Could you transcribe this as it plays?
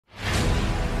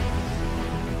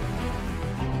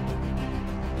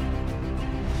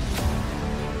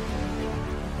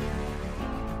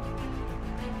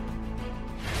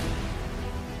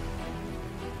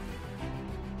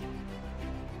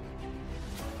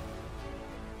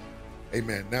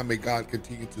Amen. Now may God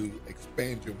continue to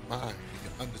expand your mind and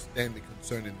your understanding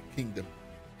concerning the kingdom.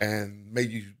 And may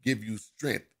you give you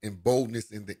strength and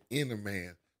boldness in the inner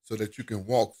man so that you can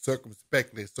walk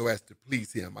circumspectly so as to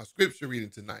please him. Our scripture reading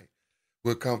tonight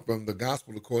will come from the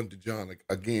Gospel according to John,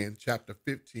 again, chapter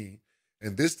 15.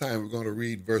 And this time we're going to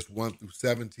read verse 1 through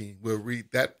 17. We'll read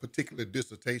that particular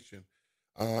dissertation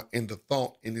in the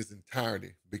thought in its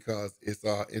entirety because it's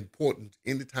important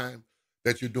anytime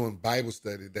that you're doing Bible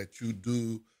study that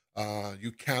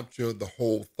you capture the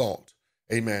whole thought.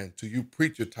 Amen. To you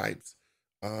preacher types,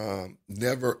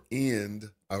 never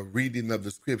end a reading of the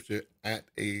scripture at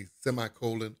a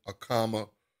semicolon, a comma,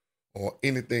 or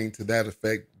anything to that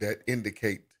effect that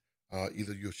indicate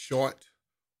either you're short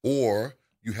or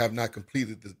you have not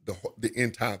completed the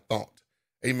entire thought.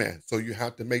 Amen. So you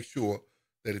have to make sure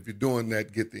that if you're doing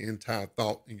that, get the entire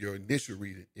thought in your initial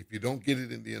reading. If you don't get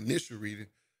it in the initial reading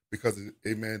because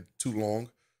amen, too long,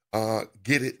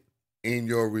 get it in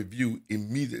your review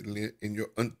immediately in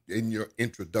your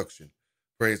introduction.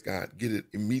 Praise God. Get it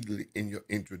immediately in your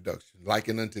introduction.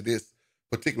 Liken unto this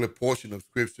particular portion of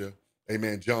scripture,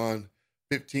 amen, John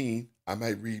 15, I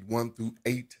might read 1 through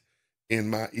 8 in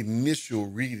my initial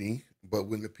reading, but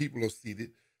when the people are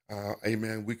seated,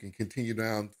 amen, we can continue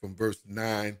down from verse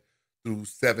 9 through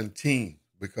 17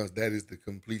 because that is the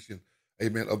completion,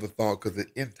 amen, of the thought because the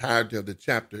entirety of the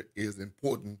chapter is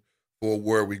important for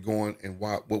where we're going and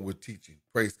what we're teaching.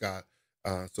 Praise God.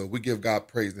 So we give God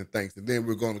praise and thanks. And then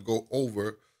we're going to go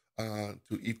over to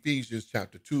Ephesians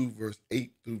chapter 2, verse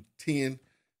 8 through 10.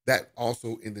 That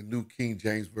also in the New King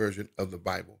James Version of the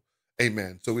Bible.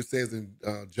 Amen. So it says in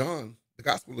John, the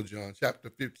Gospel of John,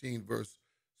 chapter 15,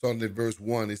 starting at verse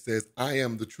 1, it says, I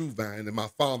am the true vine, and my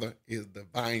Father is the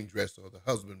vine dresser, or the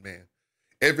husbandman.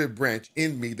 Every branch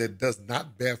in me that does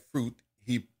not bear fruit,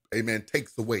 he, amen,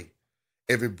 takes away.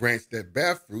 Every branch that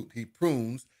bear fruit, he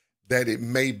prunes, that it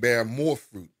may bear more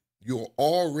fruit. You are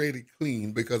already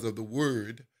clean because of the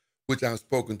word which I've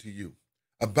spoken to you.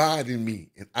 Abide in me,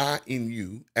 and I in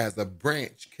you, as a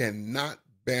branch cannot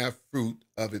bear fruit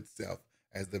of itself,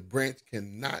 as the branch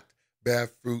cannot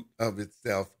bear fruit of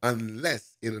itself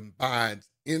unless it abides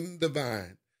in the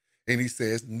vine. And he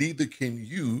says, neither can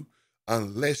you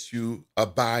unless you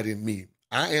abide in me.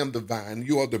 I am the vine,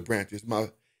 you are the branches.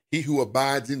 He who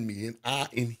abides in me and I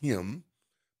in him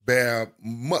bear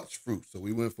much fruit. So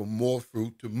we went from more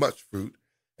fruit to much fruit.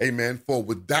 Amen. For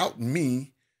without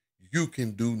me, you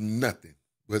can do nothing.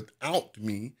 Without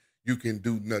me, you can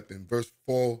do nothing. Verse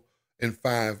 4 and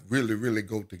 5 really, really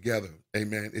go together.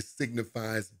 Amen. It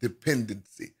signifies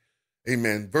dependency.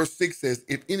 Amen. Verse 6 says,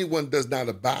 if anyone does not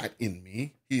abide in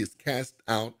me, he is cast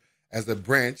out as a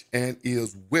branch and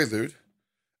is withered.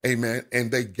 Amen.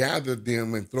 And they gather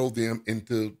them and throw them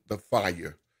into the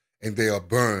fire, and they are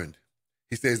burned.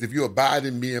 He says, if you abide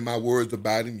in me and my words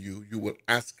abide in you, you will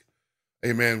ask,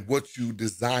 amen, what you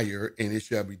desire, and it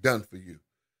shall be done for you.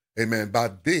 Amen. By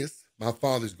this, my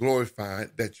Father is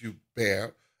glorified that you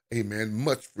bear, amen,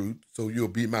 much fruit, so you'll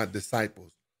be my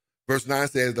disciples. Verse 9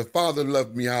 says, the Father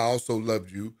loved me, I also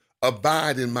loved you.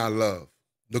 Abide in my love.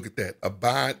 Look at that.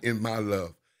 Abide in my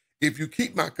love. If you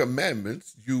keep my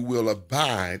commandments, you will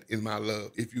abide in my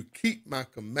love. If you keep my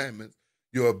commandments,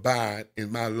 you'll abide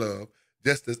in my love,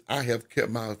 just as I have kept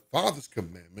my Father's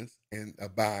commandments and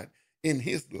abide in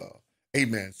his love.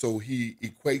 Amen. So he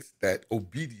equates that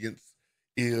obedience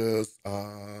is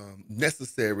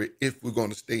necessary if we're going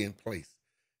to stay in place.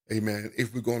 Amen.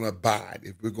 If we're going to abide,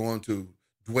 if we're going to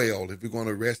dwell, if we're going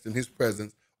to rest in his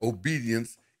presence,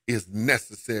 obedience is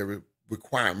necessary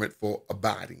requirement for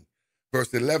abiding.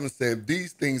 Verse 11 said,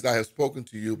 these things I have spoken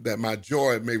to you, that my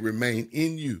joy may remain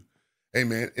in you.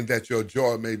 Amen. And that your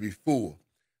joy may be full.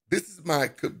 This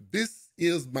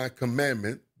is my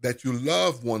commandment, that you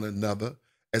love one another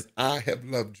as I have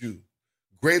loved you.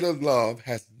 Greater love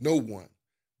has no one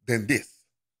than this,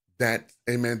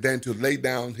 amen, than to lay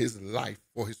down his life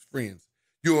for his friends.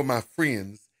 You are my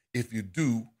friends if you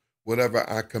do whatever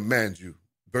I command you.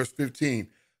 Verse 15,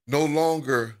 no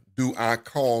longer do I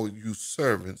call you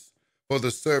servants, for the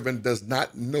servant does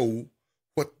not know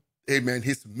what, amen,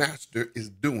 his master is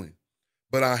doing.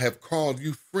 But I have called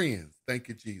you friends. Thank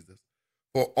you, Jesus.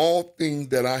 For all things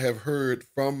that I have heard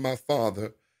from my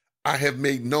Father, I have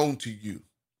made known to you.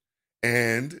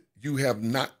 And you have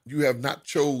not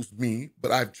chose me,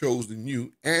 but I've chosen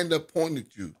you and appointed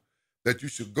you that you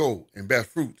should go and bear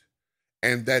fruit,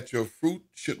 and that your fruit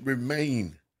should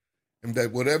remain, and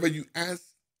that whatever you ask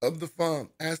of the Father,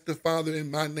 ask the Father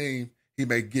in my name, he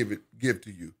may give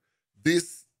to you.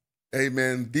 This,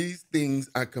 amen, these things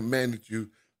I commanded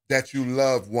you, that you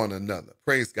love one another.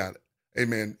 Praise God.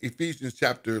 Amen. Ephesians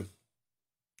chapter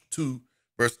 2,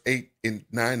 verse 8 and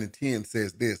 9 and 10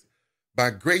 says this: by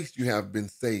grace you have been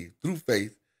saved through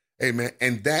faith, amen,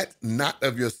 and that not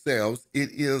of yourselves,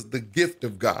 it is the gift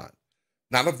of God,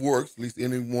 not of works, lest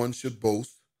anyone should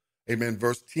boast. Amen.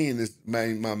 Verse 10 is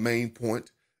my main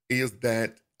point, is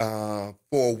that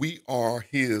for we are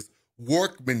his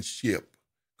workmanship,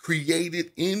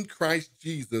 created in Christ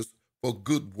Jesus for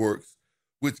good works,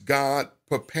 which God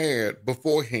prepared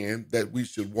beforehand that we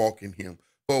should walk in him.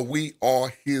 For we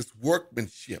are his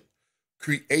workmanship,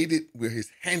 created with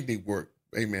his handiwork.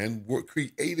 Amen. We're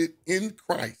created in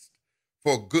Christ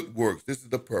for good works. This is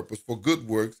the purpose, for good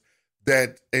works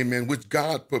that, amen, which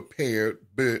God prepared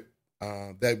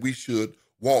that we should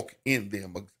walk in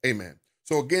them. Amen.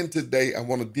 So again, today I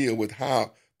want to deal with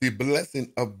how the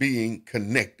blessing of being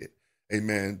connected.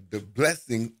 Amen. The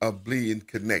blessing of being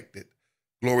connected.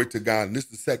 Glory to God. And this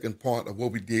is the second part of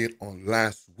what we did on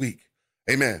last week.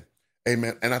 Amen.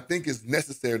 Amen. And I think it's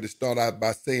necessary to start out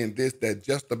by saying this, that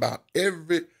just about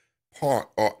every part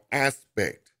or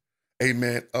aspect,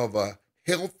 amen, of a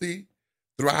healthy,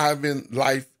 thriving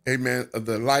life, amen, of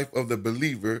the life of the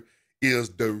believer is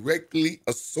directly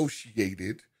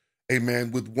associated,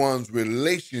 amen, with one's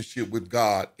relationship with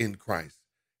God in Christ.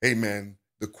 Amen.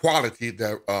 The quality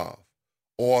thereof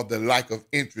or the lack of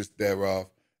interest thereof.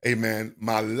 Amen.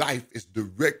 My life is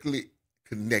directly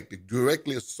connected,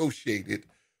 directly associated,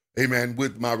 amen,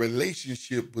 with my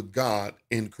relationship with God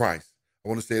in Christ. I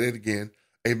want to say that again.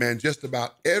 Amen. Just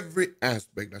about every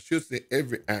aspect, I should say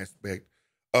every aspect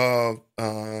of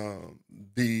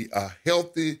the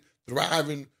healthy,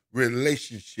 thriving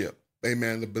relationship.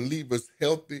 Amen. The believer's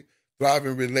healthy,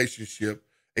 thriving relationship.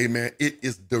 Amen. It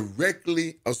is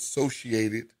directly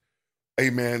associated,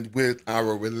 amen, with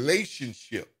our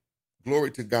relationship.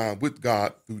 Glory to God, with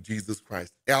God through Jesus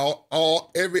Christ.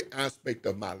 Every aspect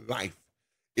of my life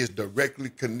is directly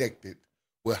connected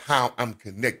with how I'm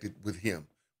connected with him,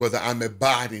 whether I'm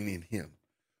abiding in him,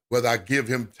 whether I give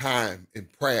him time in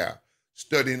prayer,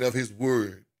 studying of his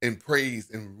word, in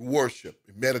praise and worship,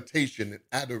 in meditation and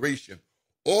adoration.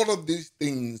 All of these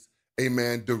things,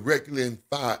 amen, directly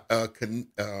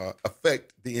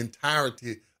affect the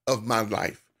entirety of my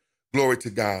life. Glory to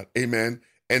God, amen.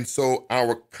 And so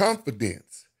our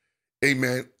confidence,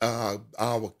 amen,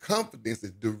 our confidence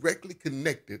is directly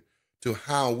connected to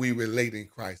how we relate in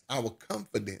Christ. Our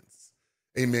confidence,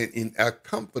 amen, in our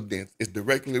confidence is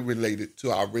directly related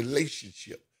to our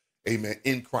relationship, amen,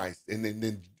 in Christ. And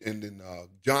then in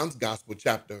John's Gospel,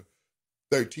 chapter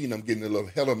 13, I'm getting a little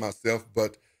ahead of myself,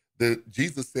 but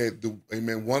Jesus said,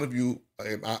 amen, one of you,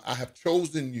 I have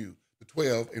chosen you, the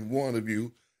 12, and one of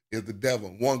you is the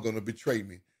devil, one going to betray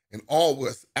me. And all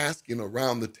was asking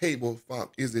around the table,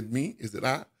 is it me? Is it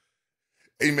I?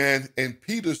 Amen. And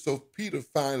Peter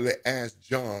finally asked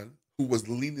John, who was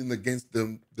leaning against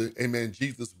amen,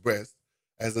 Jesus' breast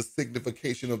as a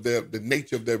signification of the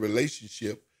nature of their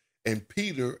relationship. And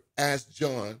Peter asked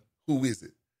John, who is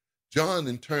it? John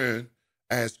in turn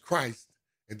asked Christ,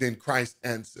 and then Christ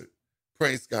answered.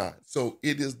 Praise God. So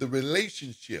it is the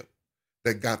relationship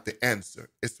that got the answer.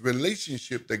 It's the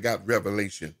relationship that got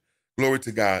revelation. Glory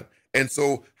to God. And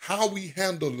so how we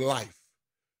handle life,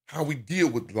 how we deal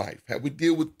with life, how we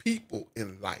deal with people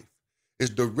in life is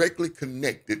directly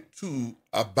connected to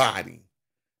abiding.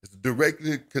 It's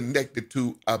directly connected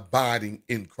to abiding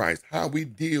in Christ. How we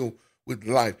deal with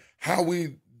life, how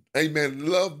we, amen,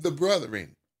 love the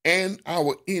brethren and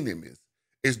our enemies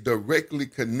is directly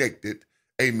connected,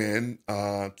 amen,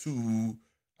 to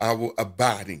our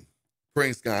abiding.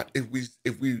 Praise God.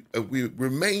 If we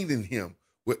remain in him,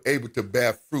 we're able to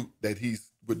bear fruit that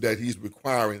he's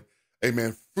requiring.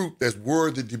 Amen. Fruit that's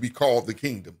worthy to be called the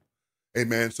kingdom.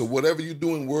 Amen. So whatever you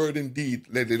do in word and deed,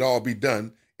 let it all be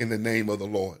done in the name of the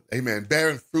Lord. Amen.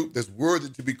 Bearing fruit that's worthy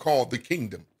to be called the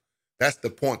kingdom. That's the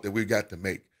point that we got to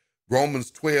make. Romans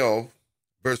 12,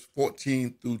 verse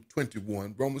 14 through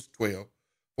 21. Romans 12,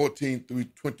 14 through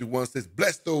 21 says,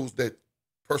 bless those that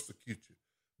persecute you.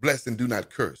 Bless and do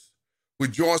not curse.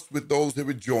 Rejoice with those who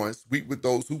rejoice. Weep with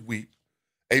those who weep.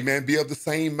 Amen. Be of the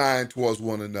same mind towards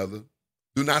one another.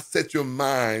 Do not set your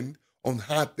mind on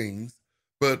high things,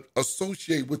 but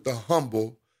associate with the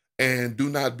humble and do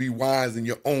not be wise in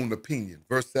your own opinion.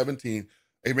 Verse 17,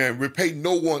 amen. Repay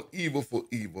no one evil for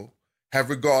evil. Have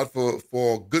regard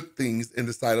for good things in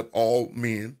the sight of all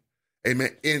men.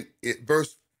 Amen.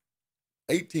 Verse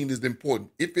 18 is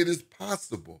important. If it is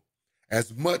possible,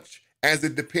 as much as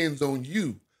it depends on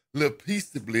you, live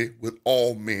peaceably with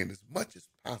all men, as much as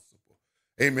possible.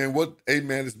 Amen.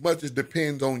 Amen. As much as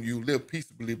depends on you, live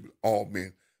peaceably with all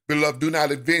men. Beloved, do not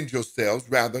avenge yourselves,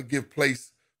 rather give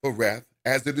place for wrath,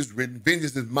 as it is written,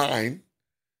 vengeance is mine,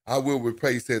 I will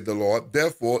repay, said the Lord.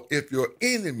 Therefore, if your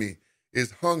enemy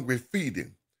is hungry, feed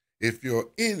him. If your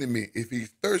enemy, if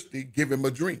he's thirsty, give him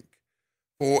a drink.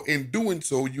 For in doing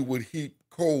so, you would heap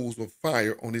coals of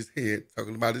fire on his head,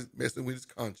 talking about his messing with his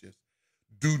conscience.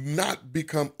 Do not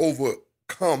become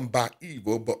overcome by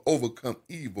evil, but overcome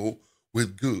evil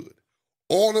with good.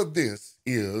 All of this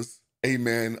is,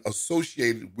 amen,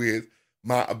 associated with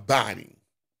my abiding.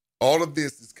 All of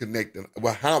this is connected.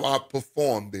 Well, how I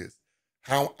perform this,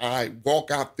 how I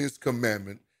walk out this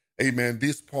commandment, amen,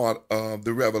 this part of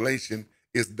the revelation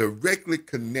is directly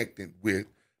connected with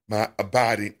my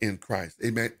abiding in Christ.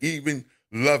 Amen. Even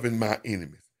loving my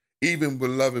enemies. Even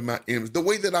with loving my enemies. The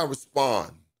way that I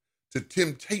respond to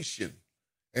temptation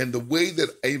and the way that,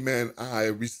 amen, I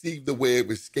receive the way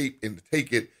of escape and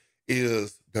take it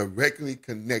is directly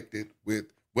connected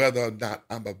with whether or not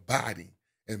I'm abiding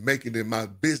and making it my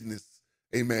business,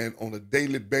 amen, on a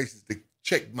daily basis to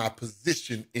check my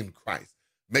position in Christ.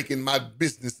 Making my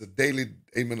business a daily,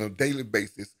 amen, on a daily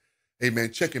basis,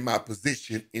 amen, checking my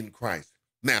position in Christ.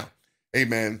 Now,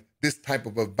 amen, this type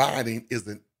of abiding is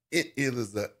an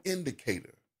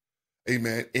indicator,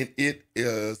 amen, and it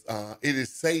is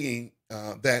saying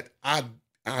that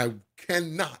I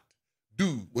cannot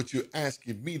do what you're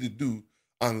asking me to do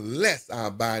unless I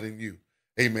abide in you.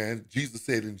 Amen. Jesus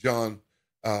said in John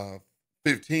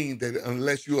 15 that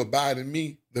unless you abide in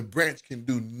me, the branch can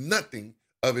do nothing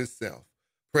of itself.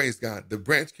 Praise God. The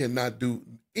branch cannot do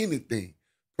anything,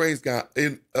 praise God,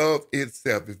 of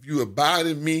itself. If you abide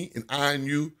in me and I in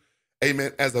you,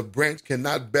 amen, as a branch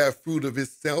cannot bear fruit of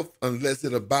itself unless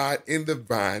it abide in the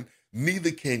vine,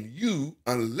 neither can you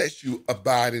unless you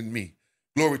abide in me.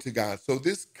 Glory to God. So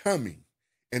this coming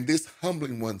and this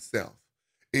humbling oneself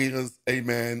is,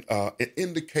 amen, an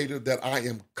indicator that I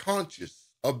am conscious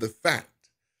of the fact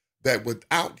that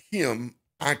without him,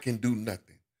 I can do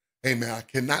nothing. Amen. I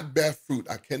cannot bear fruit.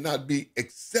 I cannot be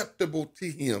acceptable to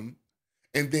him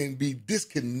and then be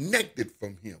disconnected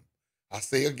from him. I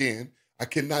say again, I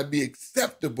cannot be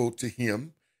acceptable to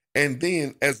him and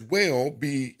then as well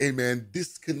be, amen,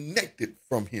 disconnected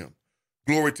from him.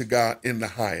 Glory to God in the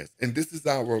highest. And this is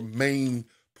our main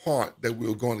part that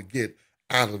we're going to get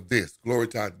out of this. Glory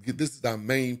to God. This is our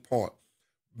main part.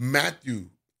 Matthew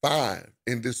 5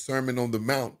 in this Sermon on the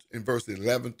Mount in verse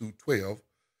 11 through 12,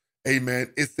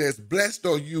 amen, it says, blessed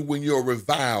are you when you're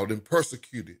reviled and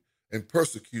persecuted and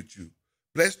persecute you.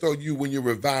 Blessed are you when you're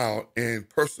reviled and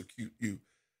persecute you,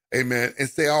 amen, and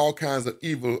say all kinds of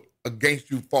evil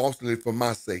against you falsely for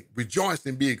my sake. Rejoice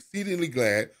and be exceedingly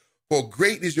glad, for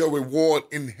great is your reward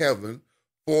in heaven,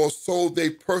 for so they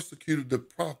persecuted the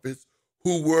prophets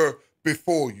who were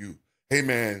before you.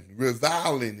 Amen.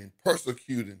 Reviling and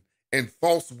persecuting and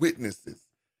false witnesses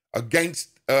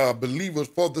against believers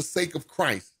for the sake of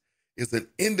Christ is an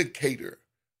indicator,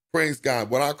 praise God,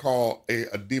 what I call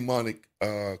a demonic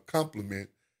compliment,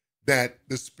 that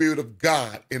the Spirit of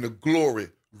God in the glory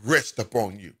rests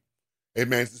upon you.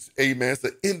 Amen. Amen. It's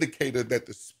an indicator that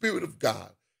the Spirit of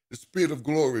God, the Spirit of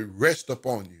glory rests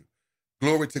upon you.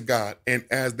 Glory to God. And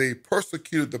as they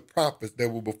persecuted the prophets that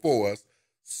were before us,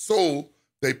 so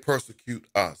they persecute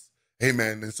us.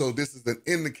 Amen. And so this is an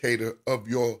indicator of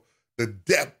the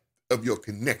depth of your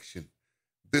connection.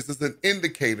 This is an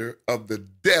indicator of the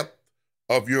depth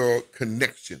of your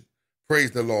connection.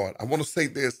 Praise the Lord. I want to say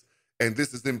this, and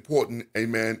this is important,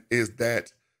 amen, is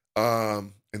that,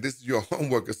 and this is your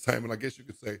homework assignment, I guess you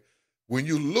could say, when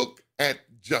you look at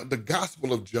the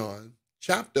Gospel of John,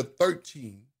 chapter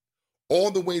 13, all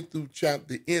the way through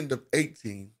the end of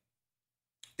 18,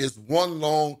 is one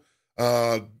long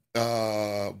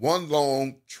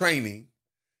training,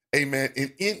 amen,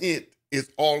 and in it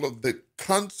is all of the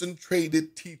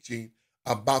concentrated teaching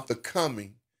about the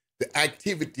coming, the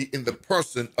activity in the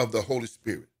person of the Holy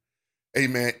Spirit.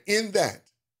 Amen. In that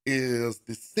is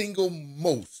the single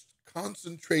most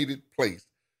concentrated place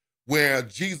where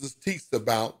Jesus teaches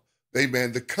about,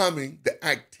 amen, the coming, the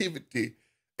activity,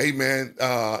 amen,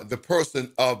 the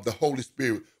person of the Holy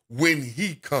Spirit when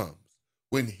he comes.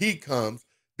 When he comes,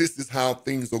 this is how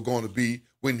things are going to be.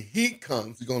 When he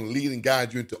comes, he's going to lead and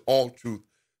guide you into all truth.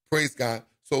 Praise God.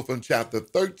 So from chapter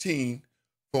 13,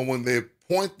 from when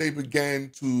they began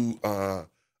to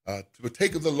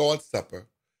partake of the Lord's Supper,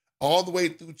 all the way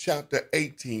through chapter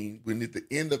 18, when at the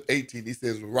end of 18, he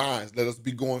says, rise, let us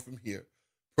be going from here.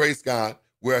 Praise God,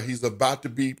 where he's about to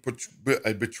be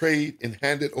betrayed and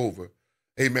handed over.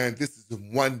 Amen. This is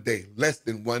in one day, less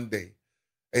than one day.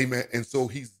 Amen. And so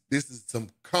this is some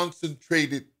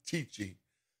concentrated teaching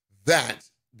that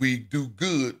we do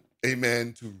good,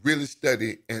 amen, to really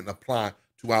study and apply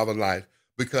to our life,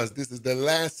 because this is the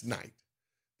last night.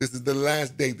 This is the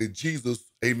last day that Jesus,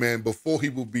 amen, before he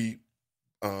will be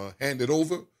handed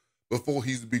over, before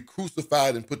he's to be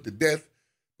crucified and put to death,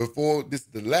 before this is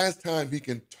the last time he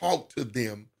can talk to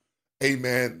them,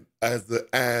 amen, as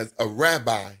a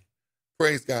rabbi.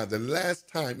 Praise God. The last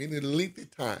time, in a lengthy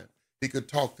time, he could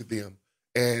talk to them.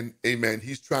 And amen,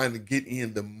 he's trying to get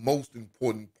in the most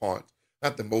important parts.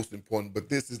 Not the most important, but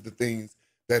this is the things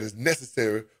that is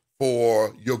necessary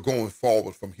for your going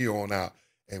forward from here on out.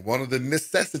 And one of the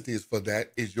necessities for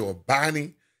that is your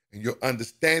abiding and your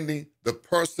understanding the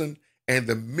person and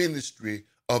the ministry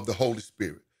of the Holy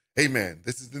Spirit. Amen.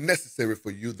 This is the necessary for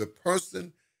you, the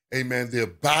person, amen, the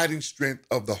abiding strength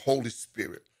of the Holy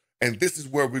Spirit. And this is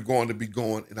where we're going to be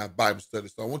going in our Bible study.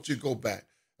 So I want you to go back.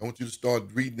 I want you to start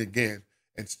reading again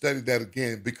and study that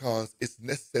again, because it's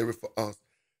necessary for us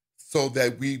so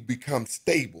that we become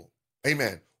stable.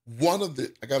 Amen.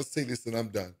 I got to say this and I'm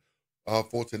done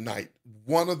for tonight.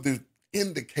 One of the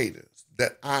indicators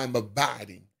that I'm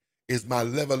abiding is my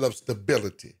level of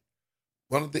stability.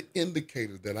 One of the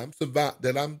indicators that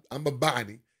I'm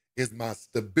abiding is my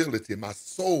stability. My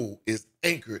soul is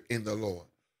anchored in the Lord.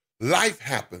 Life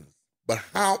happens, but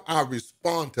how I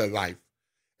respond to life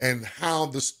and how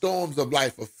the storms of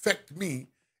life affect me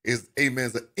is, amen,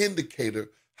 is an indicator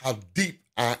how deep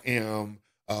I am.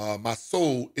 My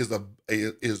soul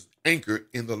is anchored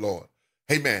in the Lord.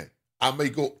 Amen. I may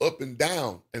go up and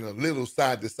down and a little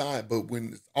side to side, but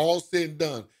when it's all said and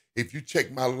done, if you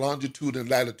check my longitude and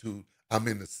latitude, I'm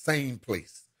in the same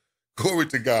place. Glory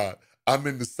to God. I'm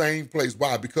in the same place.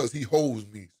 Why? Because he holds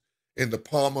me in the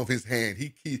palm of his hand.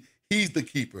 He's the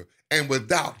keeper. And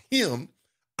without him,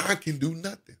 I can do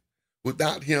nothing.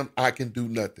 Without him, I can do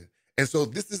nothing. And so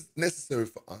this is necessary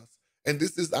for us. And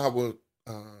this is our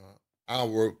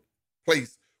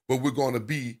place where we're going to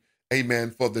be,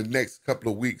 amen, for the next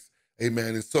couple of weeks.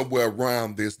 Amen. And somewhere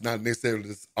around this, not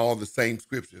necessarily all the same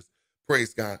scriptures.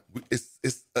 Praise God. It's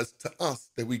to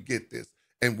us that we get this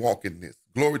and walk in this.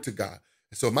 Glory to God.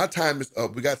 And so my time is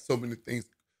up. We got so many things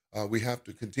we have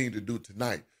to continue to do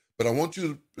tonight. But I want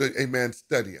you to, amen,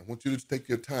 study. I want you to take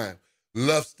your time.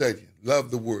 Love studying.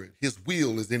 Love the word. His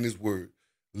will is in his word.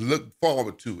 Look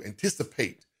forward to,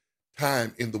 anticipate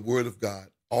time in the word of God.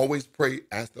 Always pray,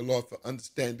 ask the Lord for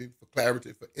understanding, for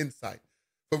clarity, for insight,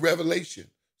 for revelation,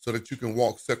 so that you can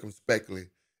walk circumspectly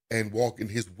and walk in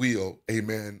his will,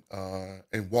 amen,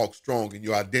 and walk strong in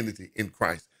your identity in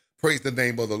Christ. Praise the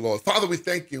name of the Lord. Father, we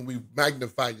thank you and we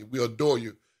magnify you. We adore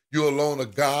you. You alone are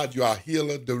God. You are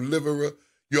healer, deliverer.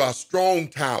 You are a strong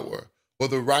tower where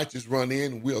the righteous run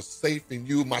in. We are safe in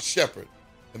you, my shepherd.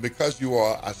 And because you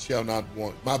are, I shall not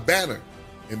want. My banner.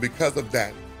 And because of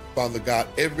that, Father God,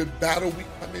 every battle we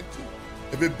come into,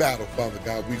 every battle, Father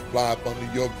God, we fly up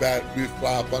under your banner. We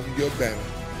fly up under your banner.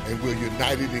 And we're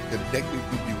united and connected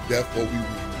with you. Therefore, we win.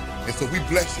 And so we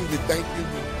bless you, we thank you,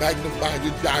 we magnify you,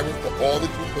 Jireh, for all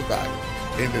that you provide.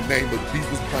 In the name of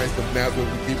Jesus Christ of Nazareth,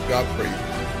 we give God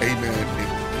praise.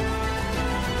 Amen.